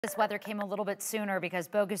This weather came a little bit sooner because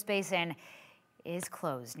Bogus Basin is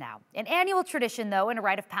closed now. An annual tradition, though, and a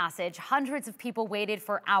rite of passage. Hundreds of people waited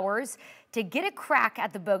for hours to get a crack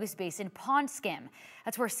at the Bogus Basin pond skim.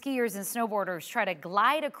 That's where skiers and snowboarders try to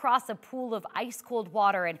glide across a pool of ice-cold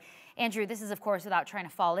water. And Andrew, this is, of course, without trying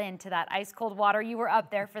to fall into that ice-cold water. You were up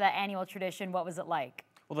there for that annual tradition. What was it like?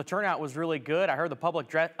 Well, the turnout was really good. I heard the public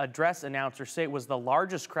address announcer say it was the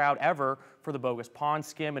largest crowd ever for the Bogus Pond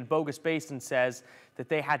Skim, and Bogus Basin says that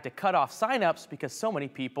they had to cut off signups because so many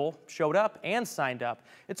people showed up and signed up.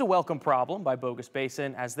 It's a welcome problem by Bogus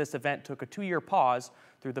Basin as this event took a 2-year pause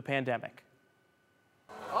through the pandemic.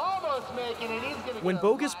 Almost making it. When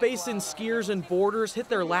Bogus Basin skiers and boarders hit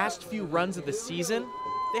their last few runs of the season,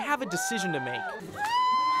 they have a decision to make.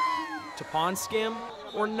 To pond skim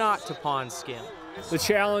or not to pond skim. The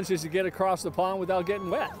challenge is to get across the pond without getting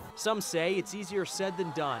wet. Some say it's easier said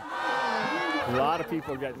than done. A lot of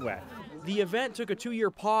people getting wet. The event took a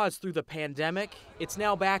 2-year pause through the pandemic. It's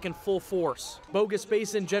now back in full force. Bogus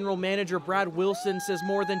Basin General Manager Brad Wilson says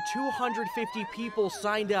more than 250 people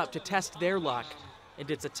signed up to test their luck.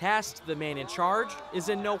 And it's a test the man in charge is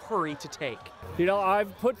in no hurry to take. You know,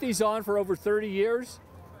 I've put these on for over 30 years.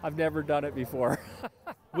 I've never done it before.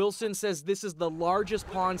 Wilson says this is the largest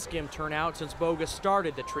pond skim turnout since Bogus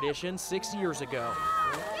started the tradition 6 years ago.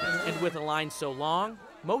 And with a line so long,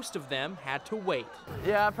 most of them had to wait.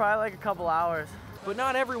 Yeah, probably like a couple hours. But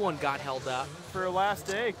not everyone got held up. For a last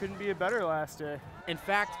day, couldn't be a better last day. In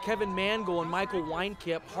fact, Kevin Mangle and Michael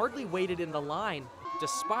Weinkip hardly waited in the line,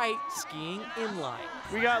 despite skiing in line.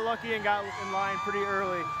 We got lucky and got in line pretty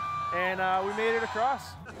early, and we made it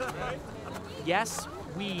across. Yes,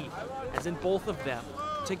 we, as in both of them,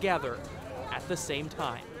 together at the same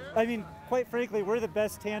time. I mean, quite frankly, we're the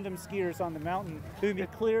best tandem skiers on the mountain. We can be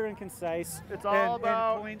clear and concise. It's all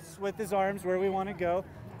about and points with his arms where we want to go,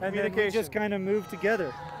 and then we communication. just kind of move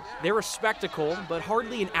together. They're a spectacle, but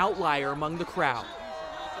hardly an outlier among the crowd.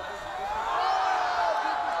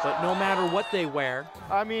 But no matter what they wear,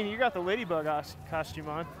 I mean, you got the ladybug costume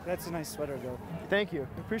on. That's a nice sweater, though. Thank you.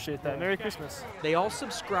 Appreciate that. Merry Christmas. they all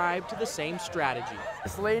subscribe to the same strategy.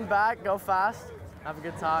 Just lean back, go fast, have a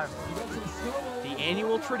good time. The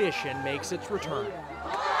annual tradition makes its return,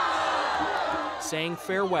 saying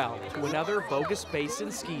farewell to another Bogus Basin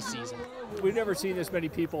ski season. We've never seen this many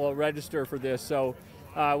people register for this, so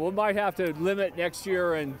we might have to limit next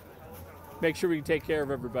year and make sure we can take care of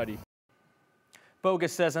everybody.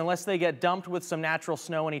 Bogus says unless they get dumped with some natural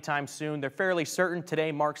snow anytime soon, they're fairly certain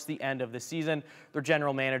today marks the end of the season. Their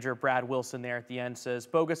general manager, Brad Wilson, there at the end says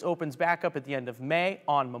Bogus opens back up at the end of May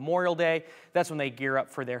on Memorial Day. That's when they gear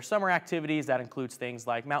up for their summer activities. That includes things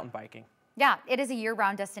like mountain biking. Yeah, it is a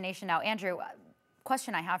year-round destination now. Andrew,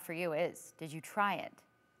 question I have for you is, did you try it?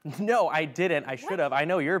 No, I didn't. I should have. I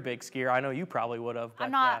know you're a big skier. I know you probably would have.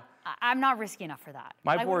 I'm not risky enough for that.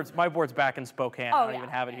 My board's back in Spokane. I don't even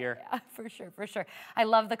have it here. Yeah, for sure, for sure. I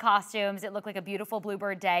love the costumes. It looked like a beautiful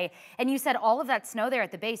bluebird day. And you said all of that snow there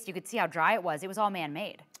at the base, you could see how dry it was. It was all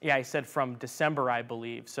man-made. Yeah, I said from December, I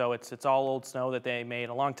believe. So it's all old snow that they made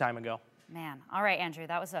a long time ago. Man, all right, Andrew,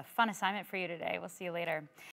 that was a fun assignment for you today. We'll see you later.